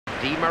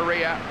Di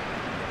Maria.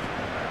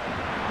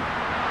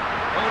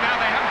 Oh, now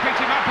they haven't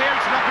picked him up here.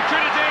 It's an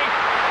opportunity.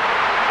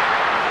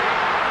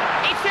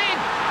 It's in.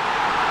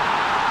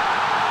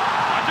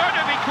 I don't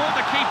know if he caught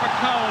the keeper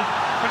cold,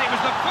 but it was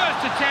the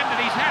first attempt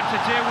that he's had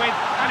to deal with,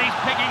 and he's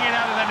picking it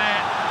out of the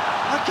net.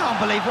 I can't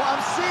believe what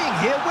I'm seeing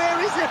here. Where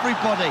is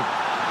everybody?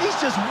 He's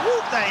just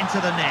walked that into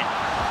the net.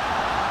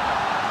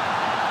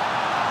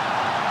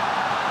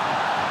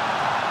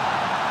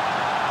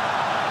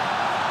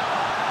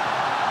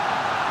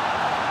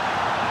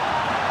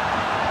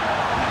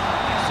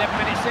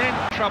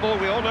 Trouble.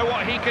 We all know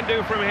what he can do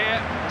from here.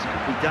 This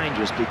could be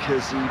dangerous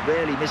because he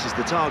rarely misses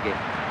the target.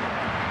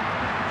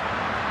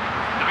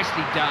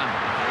 Nicely done.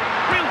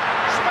 Real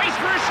space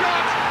for a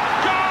shot.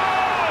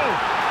 Goal!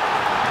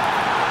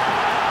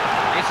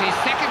 It's his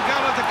second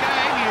goal of the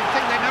game. You'd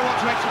think they know what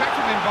to expect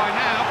from him by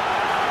now.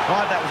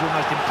 That was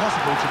almost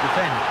impossible to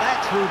defend.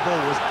 That through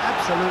ball was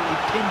absolutely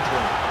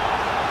pinpoint.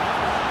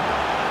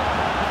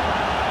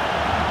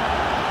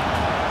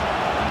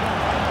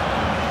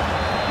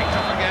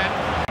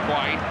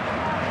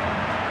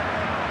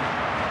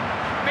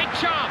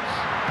 Chance,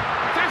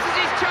 fancies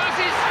his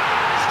chances,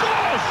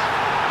 scores!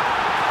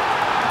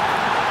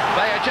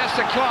 They are just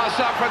a class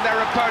up from their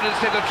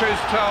opponents, if the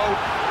truth's told,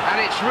 and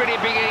it's really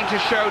beginning to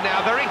show now.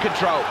 They're in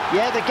control.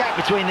 Yeah, the gap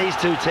between these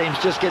two teams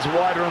just gets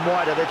wider and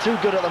wider. They're too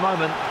good at the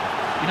moment.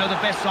 You know,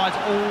 the best sides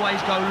always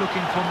go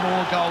looking for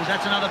more goals.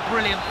 That's another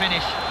brilliant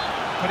finish.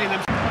 Putting them...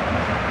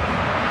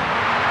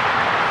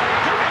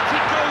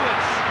 Directed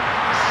goalwards,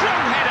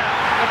 strong header.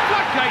 The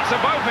floodgates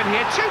have opened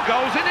here, 2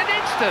 goals in an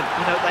instant.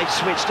 You know, they've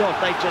switched off,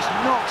 they've just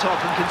knocked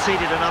off and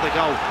conceded another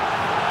goal.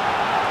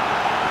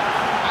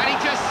 And he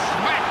just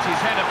smacked his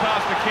header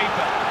past the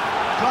keeper.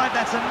 Clive,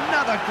 that's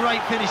another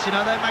great finish, you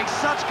know, they make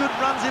such good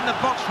runs in the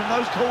box from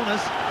those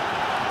corners.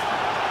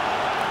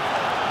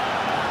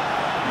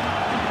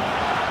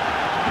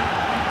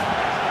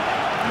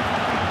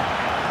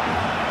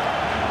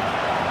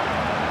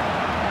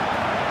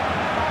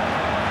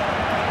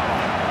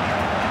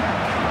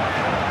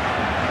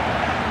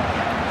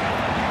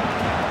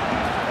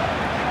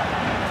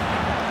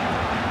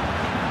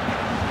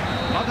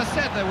 Like I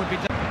said, there would be...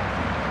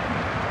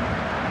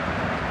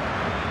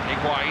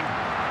 Higuain.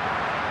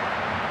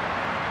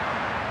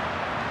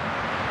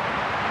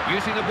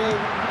 Using the ball.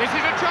 This is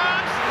a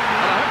chance!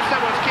 And I hope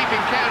someone's keeping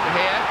count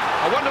here.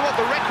 I wonder what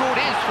the record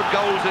is for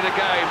goals in a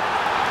game.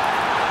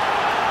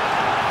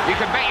 You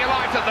can bet your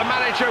life that the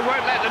manager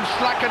won't let them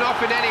slacken off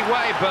in any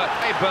way, but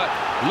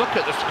look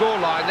at the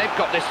scoreline. They've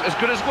got this as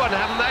good as one,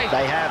 haven't they?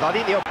 They have. I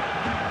think the...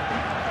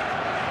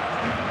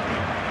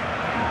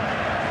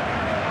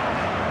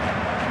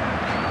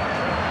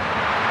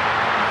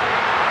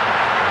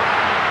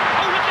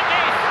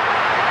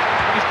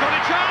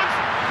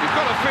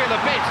 Feel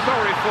a bit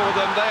sorry for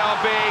them. They are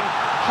being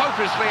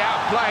hopelessly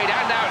outplayed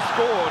and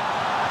outscored.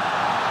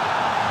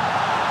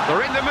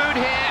 They're in the mood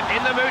here,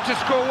 in the mood to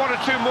score 1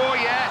 or 2 more,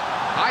 yeah.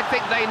 I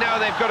think they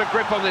know they've got a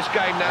grip on this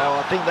game now.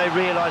 Oh, I think they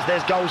realise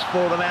there's goals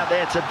for them out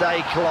there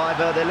today, Clive.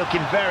 They're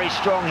looking very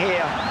strong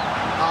here.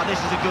 Oh, this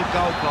is a good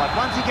goal, Clive.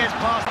 Once he gets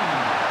past...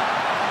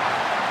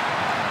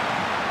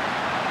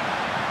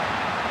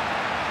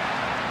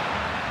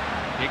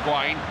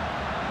 Higuain.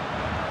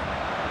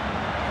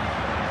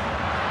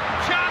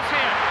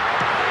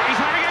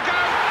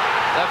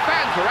 The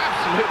fans are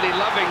absolutely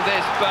loving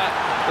this, but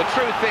the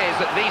truth is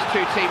that these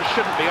two teams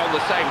shouldn't be on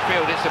the same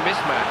field. It's a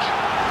mismatch.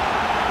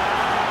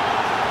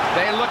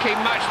 They're looking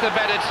much the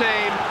better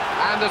team,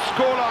 and the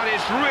scoreline is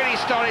really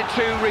starting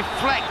to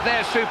reflect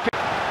their superiority.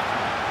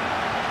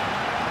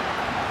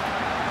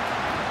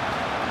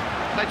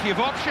 Plenty of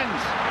options.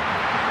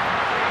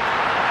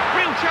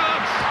 Real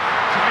chance.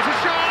 Tries a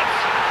chance.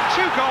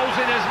 2 goals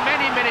in as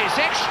many minutes.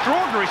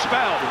 Extraordinary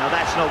spell. You know,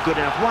 that's not good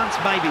enough. Once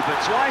maybe, but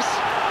twice.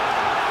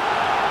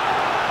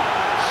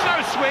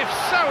 Swift,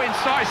 so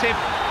incisive,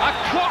 a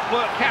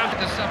clockwork count.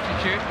 The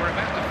substitute, we're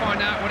about to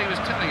find out what he was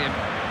telling him.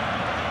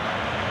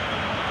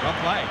 Well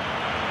played.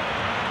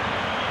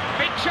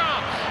 Big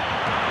chance!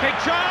 Big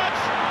chance!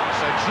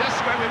 So just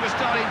when we were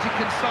starting to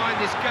consign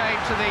this game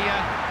to the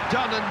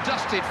done and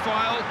dusted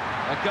file,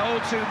 a goal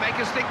to make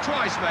us think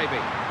twice, maybe.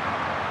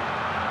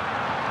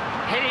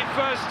 Hit it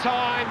first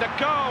time, the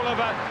goal of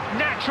a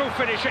natural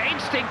finisher,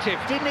 instinctive.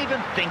 Didn't even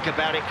think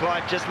about it,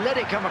 Clive, just let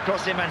it come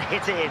across him and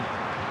hit it in.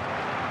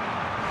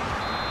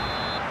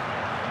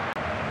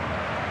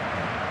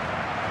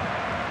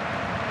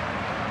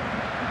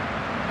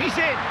 He's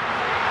in.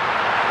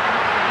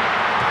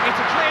 It's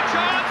a clear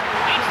chance.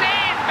 It's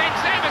in.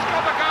 Benzema's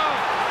got the goal.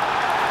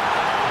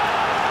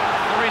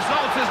 The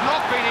result has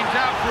not been in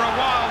doubt for a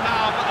while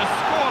now, but the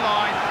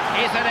scoreline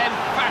is an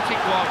emphatic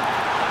one.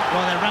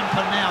 Well, they're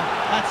rampant now.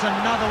 That's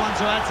another one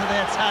to add to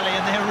their tally,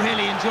 and they're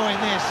really enjoying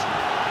this.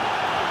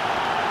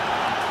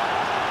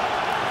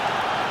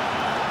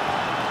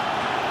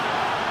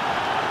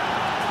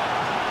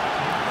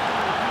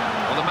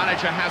 Well, the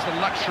manager has the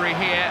luxury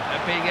here of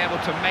being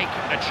able to make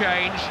a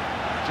change,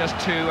 just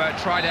to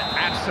try to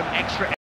add some extra